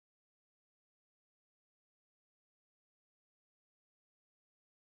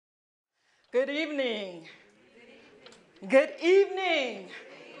Good evening. Good evening.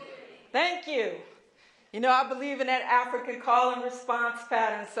 Thank you. I believe in that African call and response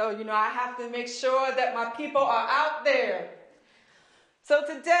pattern. So, I have to make sure that my people are out there. So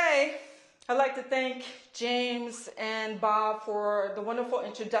today, I'd like to thank James and Bob for the wonderful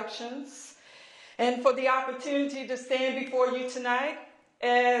introductions and for the opportunity to stand before you tonight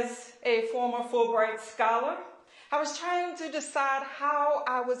as a former Fulbright scholar. I was trying to decide how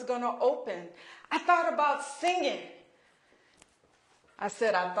I was going to open. I thought about singing. I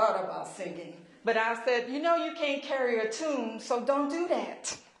thought about singing. But I said, you can't carry a tune, so don't do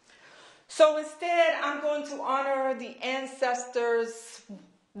that. So instead, I'm going to honor the ancestors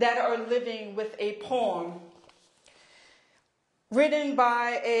that are living with a poem written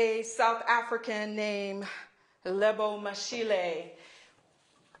by a South African named Lebo Mashile,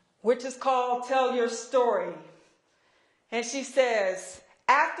 which is called Tell Your Story. And she says,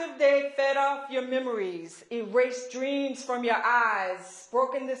 after they fed off your memories, erased dreams from your eyes,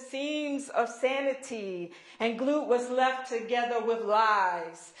 broken the seams of sanity, and glued what's left together with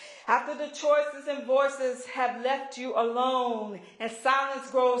lies. After the choices and voices have left you alone, and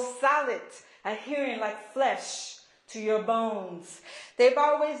silence grows solid, adhering like flesh to your bones. They've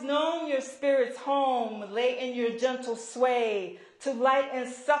always known your spirit's home lay in your gentle sway, to light and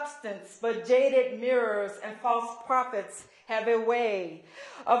substance, but jaded mirrors and false prophets have a way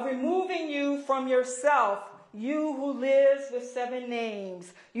of removing you from yourself, you who lives with 7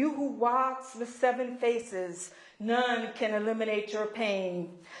 names, you who walks with 7 faces. None can eliminate your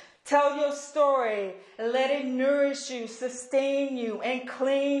pain. Tell your story, let it nourish you, sustain you, and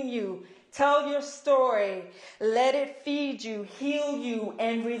claim you. Tell your story, let it feed you, heal you,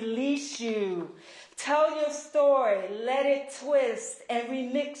 and release you. Tell your story, let it twist and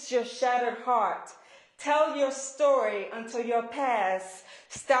remix your shattered heart. Tell your story until your past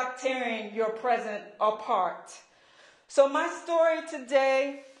stop tearing your present apart. So my story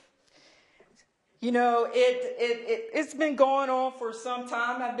today, it's been going on for some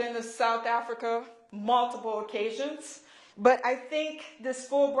time. I've been to South Africa multiple occasions. But I think this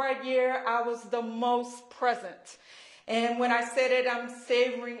Fulbright year, I was the most present. And when I said it, I'm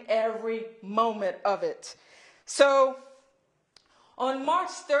savoring every moment of it. So on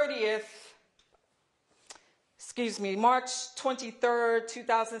March 23rd,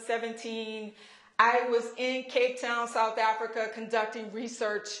 2017, I was in Cape Town, South Africa, conducting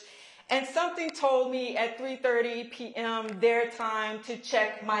research. And something told me at 3:30 p.m. their time to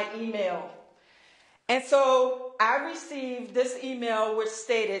check my email. And so I received this email which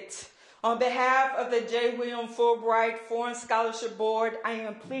stated, on behalf of the J. William Fulbright Foreign Scholarship Board, I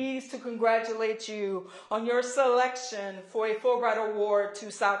am pleased to congratulate you on your selection for a Fulbright Award to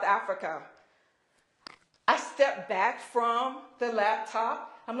South Africa. I stepped back from the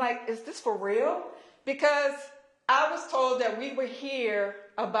laptop. I'm like, is this for real? Because I was told that we would hear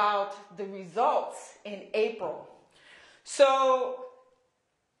about the results in April. So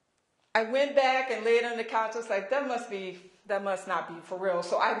I went back and laid on the couch. I was like, that must not be for real.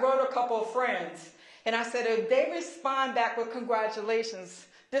 So I wrote a couple of friends, and I said, if they respond back with congratulations,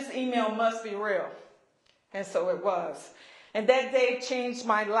 this email must be real. And so it was. And that day changed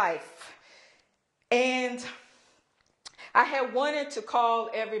my life. And I had wanted to call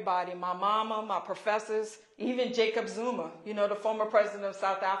everybody, my mama, my professors, even Jacob Zuma, the former president of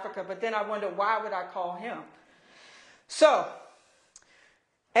South Africa. But then I wondered, why would I call him? So,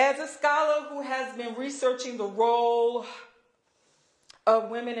 as a scholar who has been researching the role of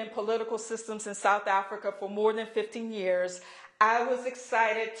women in political systems in South Africa for more than 15 years, I was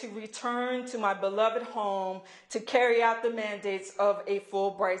excited to return to my beloved home to carry out the mandates of a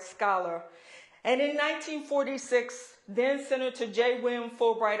Fulbright scholar. And in 1946, then Senator J. William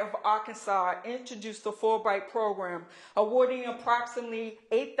Fulbright of Arkansas introduced the Fulbright program, awarding approximately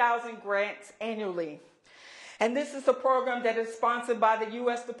 8,000 grants annually. And this is a program that is sponsored by the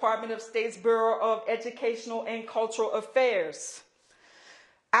U.S. Department of State's Bureau of Educational and Cultural Affairs.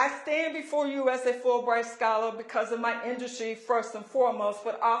 I stand before you as a Fulbright scholar because of my industry first and foremost,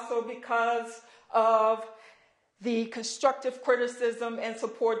 but also because of the constructive criticism and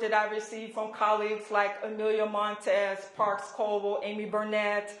support that I received from colleagues like Amelia Montez, Parks Colville, Amy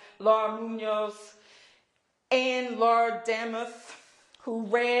Burnett, Laura Munoz, and Laura Damuth, who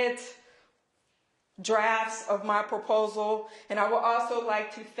read drafts of my proposal. And I would also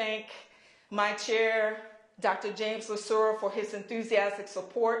like to thank my chair, Dr. James Lasura, for his enthusiastic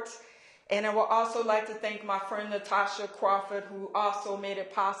support. And I would also like to thank my friend Natasha Crawford, who also made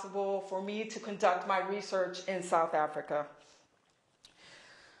it possible for me to conduct my research in South Africa.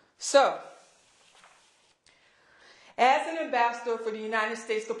 So, As an ambassador for the United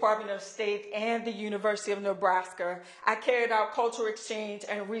States Department of State and the University of Nebraska, I carried out cultural exchange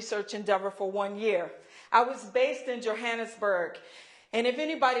and research endeavor for 1 year. I was based in Johannesburg, and if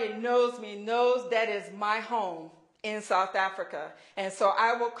anybody knows me, knows that is my home in South Africa. And so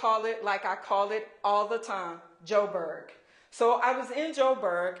I will call it like I call it all the time, Joburg. So I was in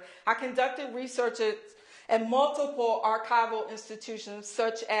Joburg. I conducted research at multiple archival institutions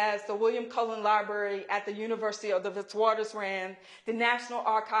such as the William Cullen Library at the University of the Witwatersrand, the National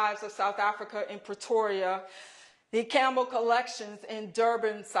Archives of South Africa in Pretoria, the Campbell Collections in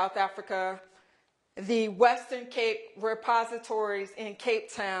Durban, South Africa, the Western Cape Repositories in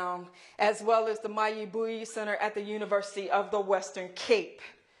Cape Town, as well as the Mayibuyi Center at the University of the Western Cape.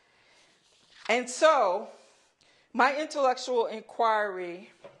 And so, my intellectual inquiry,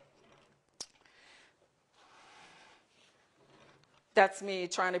 that's me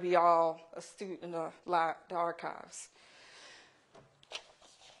trying to be all astute in the archives,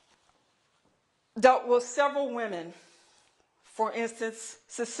 dealt with several women. For instance,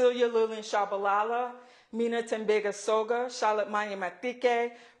 Cecilia Lillian Shabalala, Mina Tembega Soga, Charlotte Maya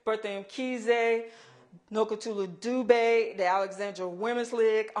Matike, Bertha Mkhize, Nokutulu Dube, the Alexandria Women's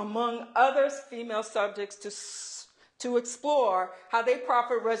League, among others, female subjects to explore how they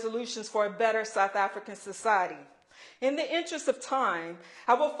proffered resolutions for a better South African society. In the interest of time,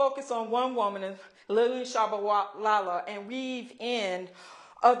 I will focus on one woman, Lillian Shabalala, and weave in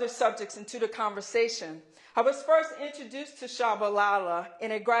other subjects into the conversation. I was first introduced to Shabalala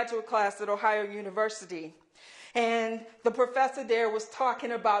in a graduate class at Ohio University. And the professor there was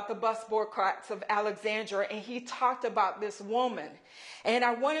talking about the bus boycotts of Alexandria, and he talked about this woman. And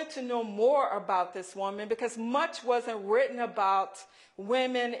I wanted to know more about this woman because much wasn't written about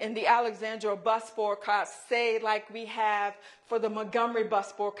women in the Alexandria bus boycotts, say like we have for the Montgomery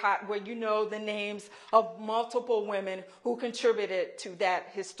bus boycott, where you know the names of multiple women who contributed to that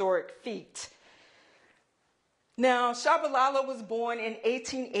historic feat. Now, Shabalala was born in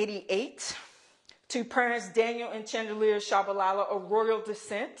 1888 to parents Daniel and Chandelier Shabalala of royal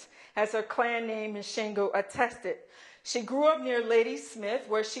descent, as her clan name in Shango attested. She grew up near Ladysmith,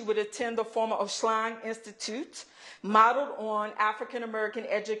 where she would attend the former Oshlang Institute, modeled on African-American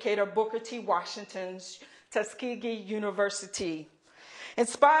educator Booker T. Washington's Tuskegee University.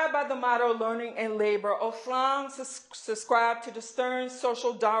 Inspired by the motto learning and labor, Oshlang subscribed to the stern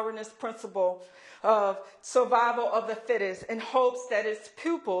social Darwinist principle of survival of the fittest in hopes that its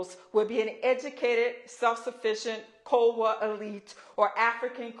pupils would be an educated, self-sufficient Cold War elite or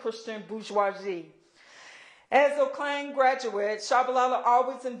African Christian bourgeoisie. As a Klan graduate, Shabalala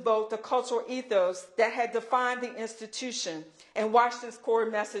always invoked the cultural ethos that had defined the institution and Washington's core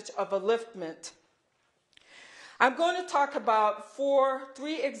message of upliftment. I'm going to talk about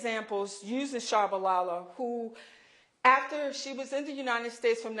three examples using Shabalala, who, after she was in the United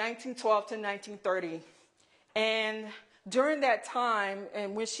States from 1912 to 1930, and during that time,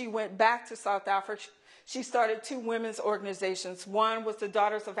 and when she went back to South Africa, she started two women's organizations. One was the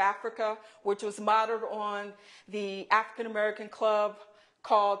Daughters of Africa, which was modeled on the African-American club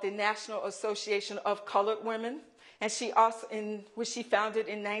called the National Association of Colored Women, and which she founded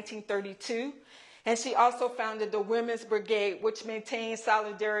in 1932. And she also founded the Women's Brigade, which maintains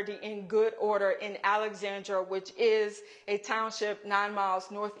solidarity in good order in Alexandria, which is a township 9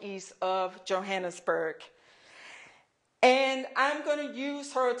 miles northeast of Johannesburg. And I'm going to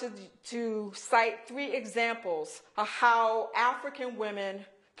use her to cite three examples of how African women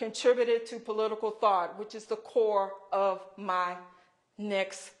contributed to political thought, which is the core of my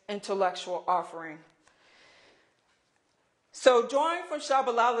next intellectual offering. So, drawing from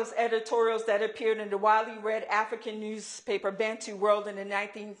Shabalala's editorials that appeared in the widely read African newspaper Bantu World in the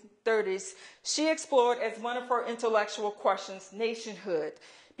 1930s, she explored as one of her intellectual questions nationhood.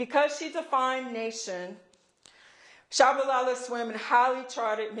 Because she defined nation, Shabalala swam in highly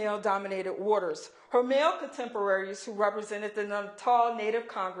charted male-dominated waters. Her male contemporaries, who represented the Natal Native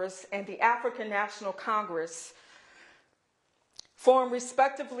Congress and the African National Congress, formed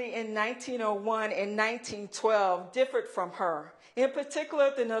respectively in 1901 and 1912, differed from her. In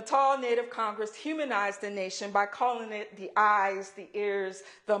particular, the Natal Native Congress humanized the nation by calling it the eyes, the ears,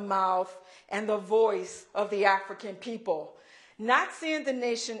 the mouth, and the voice of the African people. Not seeing the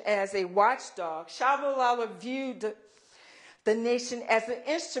nation as a watchdog, Shabalala viewed the nation as an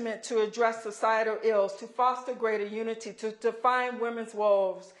instrument to address societal ills, to foster greater unity, to define women's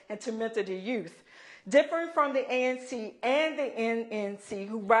woes, and to mentor the youth. Differing from the ANC and the NNC,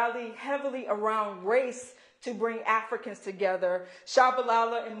 who rallied heavily around race to bring Africans together,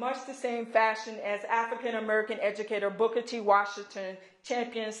 Shabalala, in much the same fashion as African-American educator Booker T. Washington,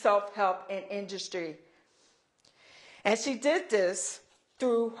 championed self-help and industry. And she did this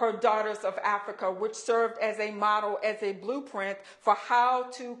through her Daughters of Africa, which served as a model, as a blueprint for how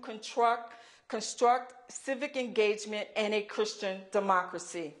to construct civic engagement and a Christian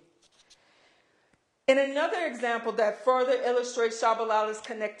democracy. In another example that further illustrates Shabalala's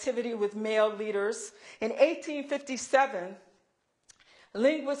connectivity with male leaders, in 1857,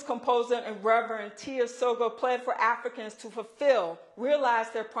 linguist, composer, and Reverend Tia Soga pled for Africans to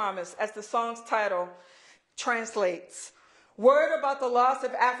realize their promise, as the song's title translates. Word about the loss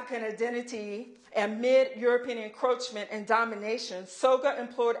of African identity amid European encroachment and domination, Soga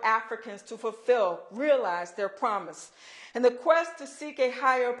implored Africans to realize their promise. In the quest to seek a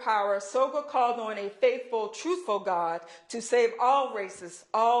higher power, Soga called on a faithful, truthful God to save all races,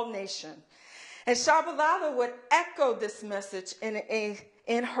 all nations. And Shabalala would echo this message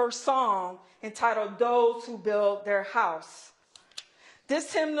in her song entitled Those Who Build Their House.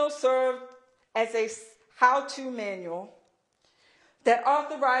 This hymnal served as a how-to manual that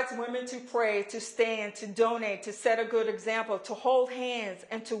authorized women to pray, to stand, to donate, to set a good example, to hold hands,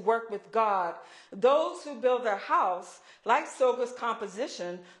 and to work with God. Those who build their house, like Soga's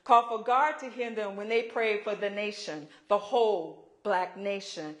composition, call for God to hear them when they pray for the nation, the whole Black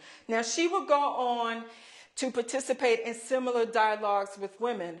nation. Now, she would go on to participate in similar dialogues with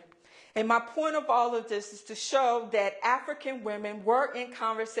women. And my point of all of this is to show that African women were in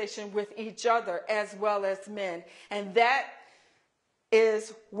conversation with each other as well as men. And that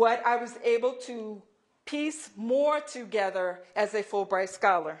is what I was able to piece more together as a Fulbright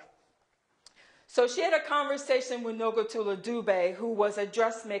scholar. So she had a conversation with Nogatula Dube, who was a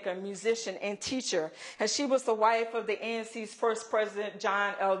dressmaker, musician, and teacher. And she was the wife of the ANC's first president,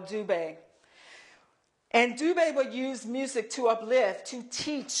 John L. Dube. And Dube would use music to uplift, to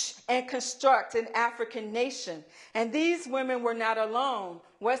teach, and construct an African nation. And these women were not alone.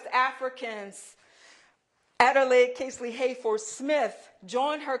 West Africans, Adelaide Casely Hayford Smith,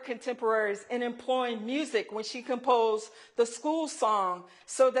 joined her contemporaries in employing music when she composed the school song,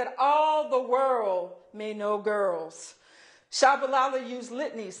 So That All the World May Know Girls. Shabalala used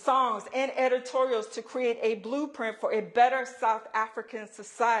litanies, songs, and editorials to create a blueprint for a better South African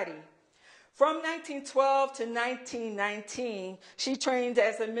society. From 1912 to 1919, she trained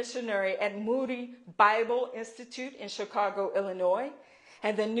as a missionary at Moody Bible Institute in Chicago, Illinois,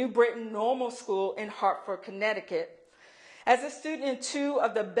 and the New Britain Normal School in Hartford, Connecticut. As a student in two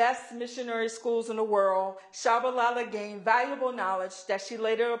of the best missionary schools in the world, Shabalala gained valuable knowledge that she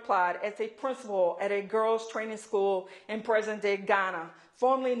later applied as a principal at a girls' training school in present-day Ghana,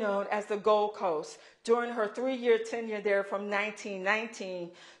 formerly known as the Gold Coast, during her 3-year tenure there from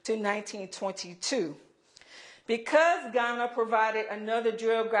 1919 to 1922. Because Ghana provided another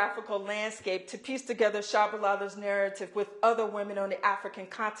geographical landscape to piece together Shabalala's narrative with other women on the African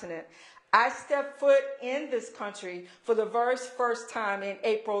continent, I stepped foot in this country for the very first time in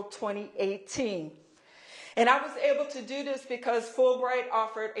April 2018. And I was able to do this because Fulbright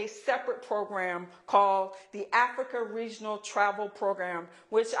offered a separate program called the Africa Regional Travel Program,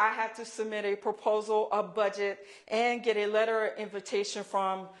 which I had to submit a proposal, a budget, and get a letter of invitation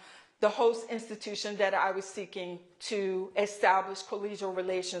from the host institution that I was seeking to establish collegial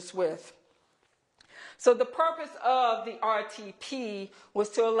relations with. So the purpose of the RTP was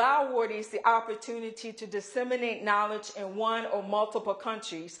to allow awardees the opportunity to disseminate knowledge in one or multiple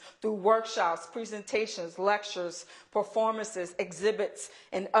countries through workshops, presentations, lectures, performances, exhibits,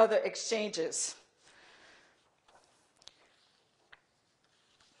 and other exchanges.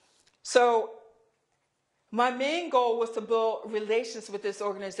 So my main goal was to build relations with this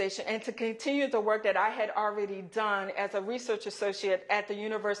organization and to continue the work that I had already done as a research associate at the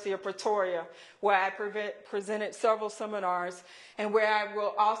University of Pretoria, where I presented several seminars and where I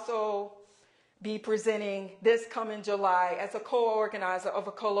will also be presenting this coming July as a co-organizer of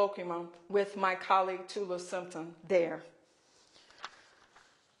a colloquium with my colleague Tula Simpson there.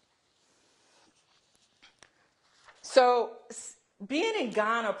 So being in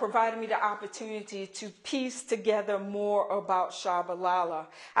Ghana provided me the opportunity to piece together more about Shabalala.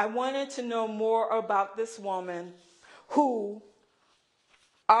 I wanted to know more about this woman who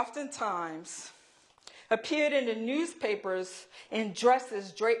oftentimes appeared in the newspapers in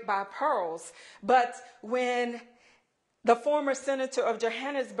dresses draped by pearls. But when the former senator of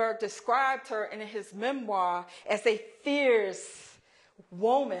Johannesburg described her in his memoir as a fierce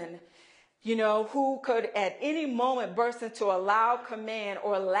woman, who could at any moment burst into a loud command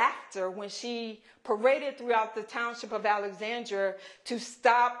or laughter when she paraded throughout the township of Alexandria to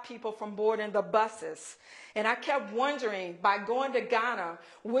stop people from boarding the buses. And I kept wondering, by going to Ghana,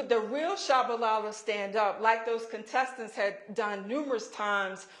 would the real Shabalala stand up like those contestants had done numerous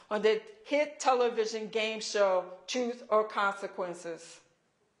times on the hit television game show, Truth or Consequences?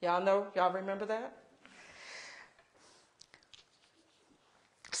 Y'all remember that?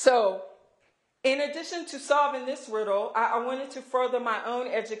 So, in addition to solving this riddle, I wanted to further my own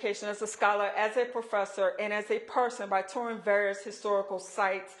education as a scholar, as a professor, and as a person by touring various historical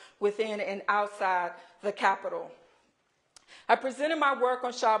sites within and outside the capital. I presented my work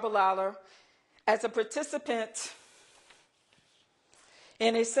on Shabalala as a participant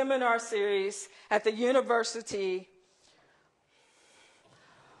in a seminar series at the University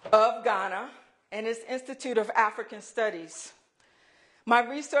of Ghana and its Institute of African Studies. My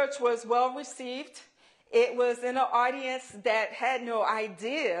research was well received. It was in an audience that had no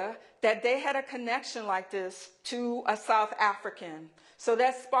idea that they had a connection like this to a South African. So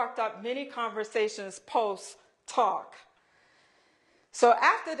that sparked up many conversations post-talk. So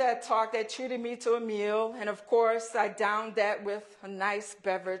after that talk, they treated me to a meal, and of course, I downed that with a nice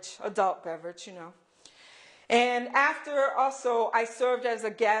beverage, adult beverage, And after also, I served as a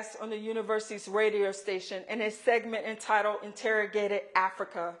guest on the university's radio station in a segment entitled Interrogated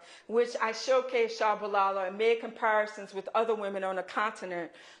Africa, which I showcased Shabalala and made comparisons with other women on the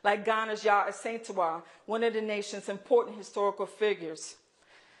continent, like Ghana's Yaa Asantewaa, one of the nation's important historical figures.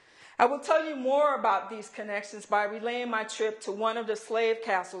 I will tell you more about these connections by relaying my trip to one of the slave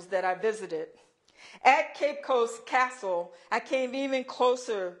castles that I visited. At Cape Coast Castle, I came even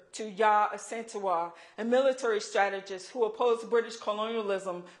closer to Yaa Asantewaa, a military strategist who opposed British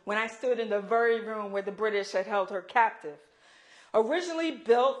colonialism when I stood in the very room where the British had held her captive. Originally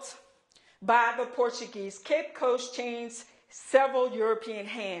built by the Portuguese, Cape Coast changed several European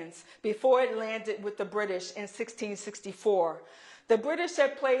hands before it landed with the British in 1664. The British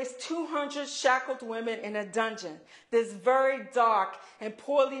had placed 200 shackled women in a dungeon, this very dark and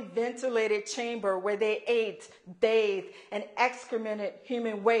poorly ventilated chamber where they ate, bathed, and excremented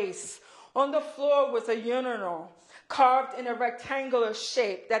human waste. On the floor was a urinal carved in a rectangular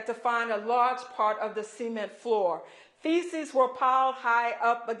shape that defined a large part of the cement floor. Feces were piled high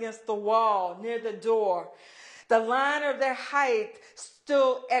up against the wall near the door. The line of their height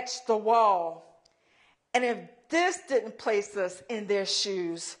still etched the wall. And if this didn't place us in their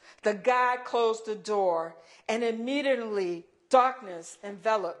shoes, the guide closed the door, and immediately darkness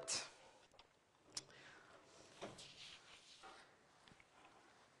enveloped.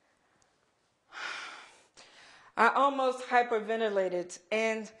 I almost hyperventilated,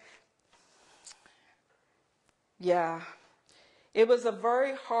 and it was a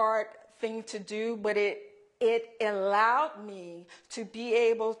very hard thing to do, but it allowed me to be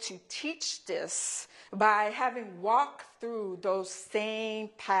able to teach this by having walked through those same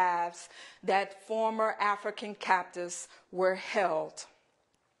paths that former African captives were held.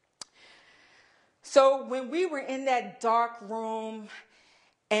 So when we were in that dark room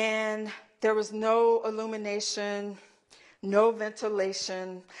and there was no illumination, no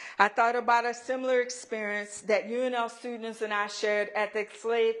ventilation, I thought about a similar experience that UNL students and I shared at the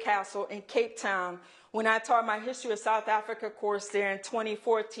slave castle in Cape Town when I taught my History of South Africa course there in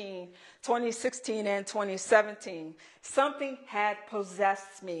 2014, 2016, and 2017. Something had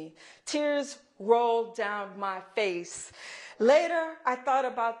possessed me. Tears rolled down my face. Later, I thought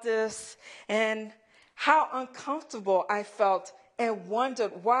about this and how uncomfortable I felt and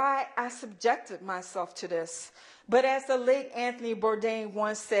wondered why I subjected myself to this. But as the late Anthony Bourdain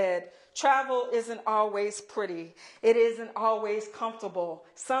once said, travel isn't always pretty. It isn't always comfortable.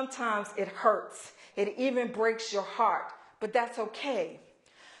 Sometimes it hurts. It even breaks your heart, but that's okay.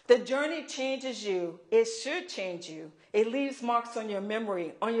 The journey changes you. It should change you. It leaves marks on your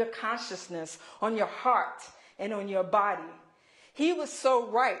memory, on your consciousness, on your heart, and on your body. He was so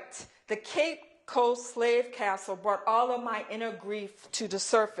right. The Cape Coast slave castle brought all of my inner grief to the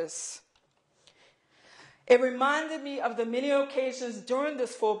surface. It reminded me of the many occasions during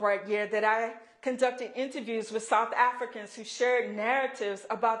this Fulbright year that I conducted interviews with South Africans who shared narratives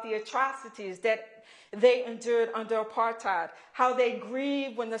about the atrocities that they endured under apartheid, how they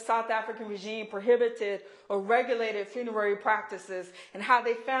grieved when the South African regime prohibited or regulated funerary practices, and how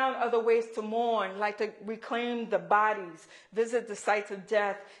they found other ways to mourn, like to reclaim the bodies, visit the sites of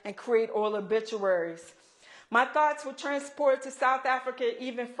death, and create oral obituaries. My thoughts were transported to South Africa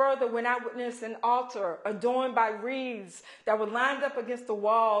even further when I witnessed an altar adorned by wreaths that were lined up against the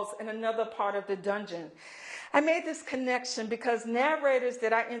walls in another part of the dungeon. I made this connection because narrators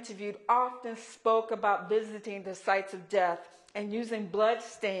that I interviewed often spoke about visiting the sites of death and using blood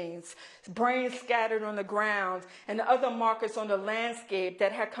stains, brains scattered on the ground, and other markers on the landscape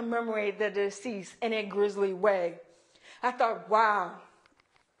that had commemorated the deceased in a grisly way. I thought, wow,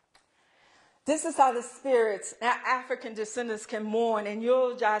 this is how the spirits and African descendants can mourn and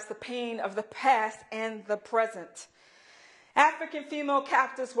eulogize the pain of the past and the present. African female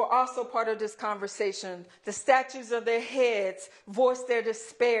captives were also part of this conversation. The statues of their heads voiced their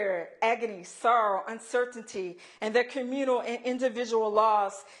despair, agony, sorrow, uncertainty, and their communal and individual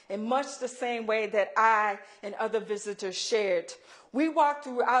loss in much the same way that I and other visitors shared. We walked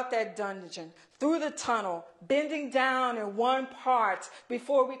throughout that dungeon, through the tunnel, bending down in one part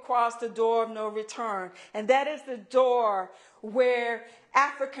before we crossed the door of no return. And that is the door where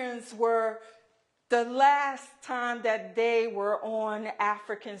Africans were the last time that they were on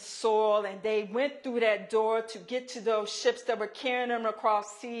African soil, and they went through that door to get to those ships that were carrying them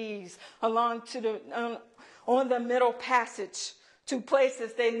across seas along to on the Middle Passage to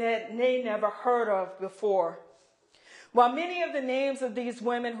places they never heard of before. While many of the names of these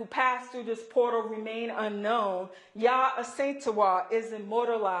women who passed through this portal remain unknown, Ya Asaintewa is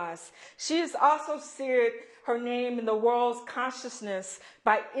immortalized. She is also seared her name in the world's consciousness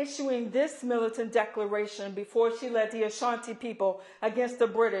by issuing this militant declaration before she led the Ashanti people against the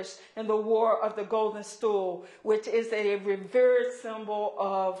British in the War of the Golden Stool, which is a revered symbol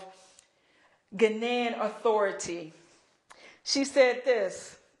of Ghanaian authority. She said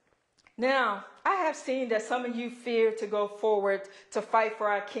this: "Now, I have seen that some of you fear to go forward to fight for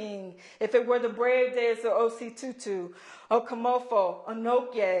our king. If it were the brave days of Osi Tutu, Okomofo,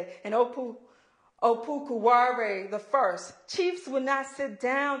 Onokye, and Opukuware the first, chiefs would not sit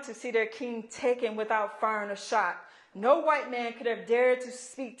down to see their king taken without firing a shot. No white man could have dared to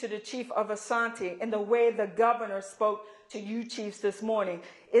speak to the chief of Asante in the way the governor spoke to you chiefs this morning.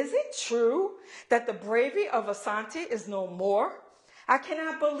 Is it true that the bravery of Asante is no more? I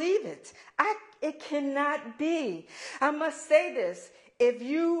cannot believe it. It cannot be. I must say this. If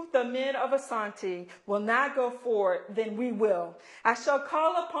you, the men of Asante, will not go forward, then we will. I shall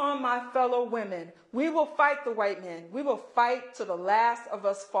call upon my fellow women. We will fight the white men. We will fight till the last of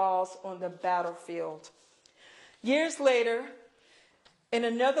us falls on the battlefield." Years later, in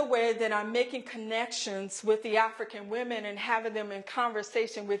another way that I'm making connections with the African women and having them in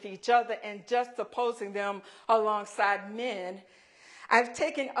conversation with each other and just opposing them alongside men, I've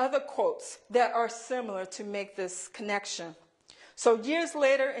taken other quotes that are similar to make this connection. So years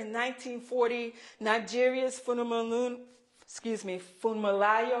later, in 1940, Nigeria's Funmilayo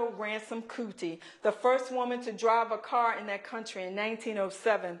Ransom Kuti, the first woman to drive a car in that country in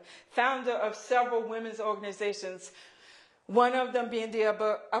 1907, founder of several women's organizations, one of them being the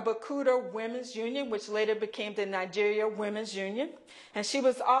Abakuta Women's Union, which later became the Nigeria Women's Union. And she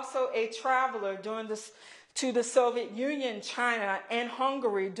was also a traveler to the Soviet Union, China, and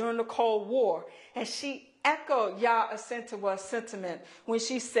Hungary during the Cold War. And she echoed Ya Asaintewa's sentiment when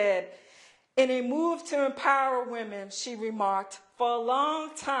she said, "In a move to empower women," she remarked, "for a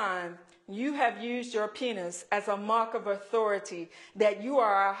long time, you have used your penis as a mark of authority that you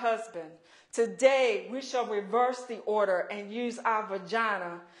are our husband. Today, we shall reverse the order and use our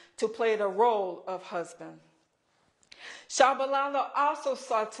vagina to play the role of husband." Shabalala also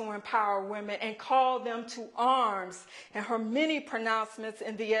sought to empower women and call them to arms. And her many pronouncements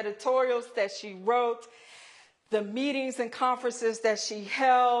in the editorials that she wrote, the meetings and conferences that she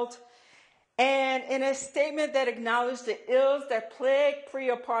held, and in a statement that acknowledged the ills that plagued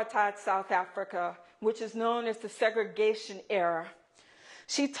pre-apartheid South Africa, which is known as the segregation era.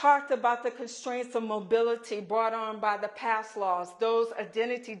 She talked about the constraints of mobility brought on by the pass laws, those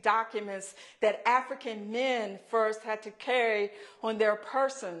identity documents that African men first had to carry on their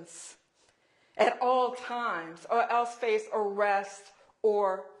persons at all times, or else face arrest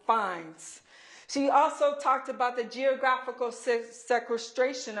or fines. She also talked about the geographical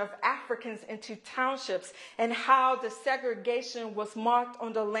sequestration of Africans into townships and how the segregation was marked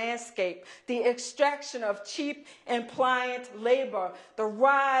on the landscape, the extraction of cheap and pliant labor, the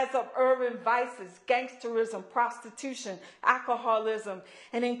rise of urban vices, gangsterism, prostitution, alcoholism,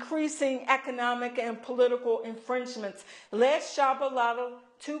 and increasing economic and political infringements led Shabalala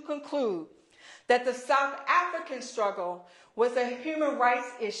to conclude that the South African struggle was a human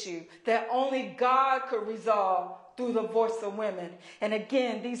rights issue that only God could resolve through the voice of women. And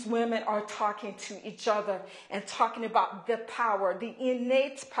again, these women are talking to each other and talking about the power, the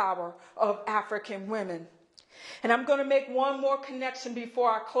innate power of African women. And I'm going to make one more connection before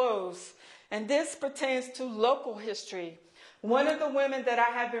I close. And this pertains to local history. One of the women that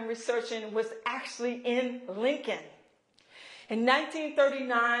I have been researching was actually in Lincoln. In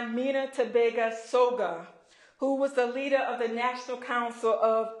 1939, Mina Tabega Soga, who was the leader of the National Council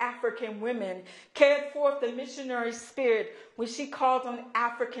of African Women, carried forth the missionary spirit when she called on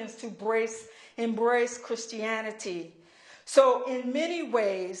Africans to embrace Christianity. So in many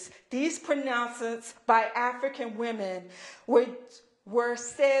ways, these pronouncements by African women were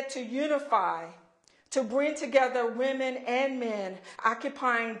said to unify, to bring together women and men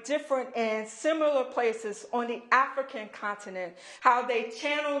occupying different and similar places on the African continent, how they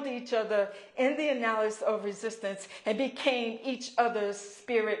channeled each other in the analysis of resistance and became each other's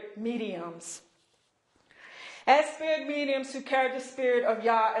spirit mediums. As spirit mediums who carried the spirit of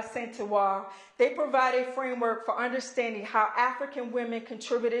Yah as Saint Tewa, they provide a framework for understanding how African women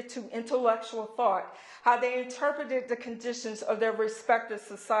contributed to intellectual thought, how they interpreted the conditions of their respective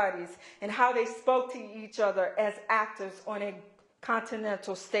societies, and how they spoke to each other as actors on a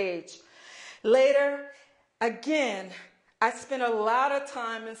continental stage. Later, again, I spent a lot of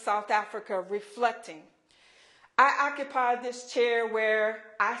time in South Africa reflecting. I occupied this chair where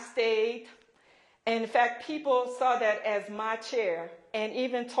I stayed. And in fact, people saw that as my chair and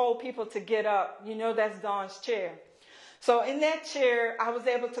even told people to get up. You know, that's Dawne's chair. So in that chair, I was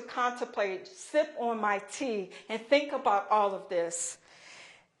able to contemplate, sip on my tea, and think about all of this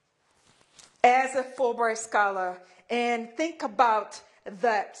as a Fulbright scholar, and think about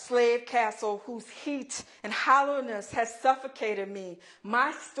that slave castle whose heat and hollowness has suffocated me.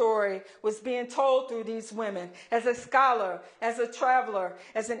 My story was being told through these women as a scholar, as a traveler,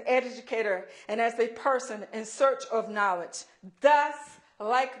 as an educator, and as a person in search of knowledge. Thus,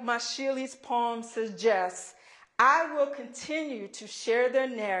 like Mashili's poem suggests, I will continue to share their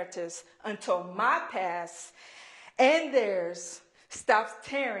narratives until my past and theirs stops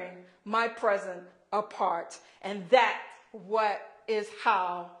tearing my present apart. And that's what is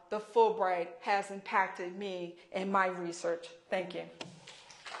how the Fulbright has impacted me in my research. Thank you.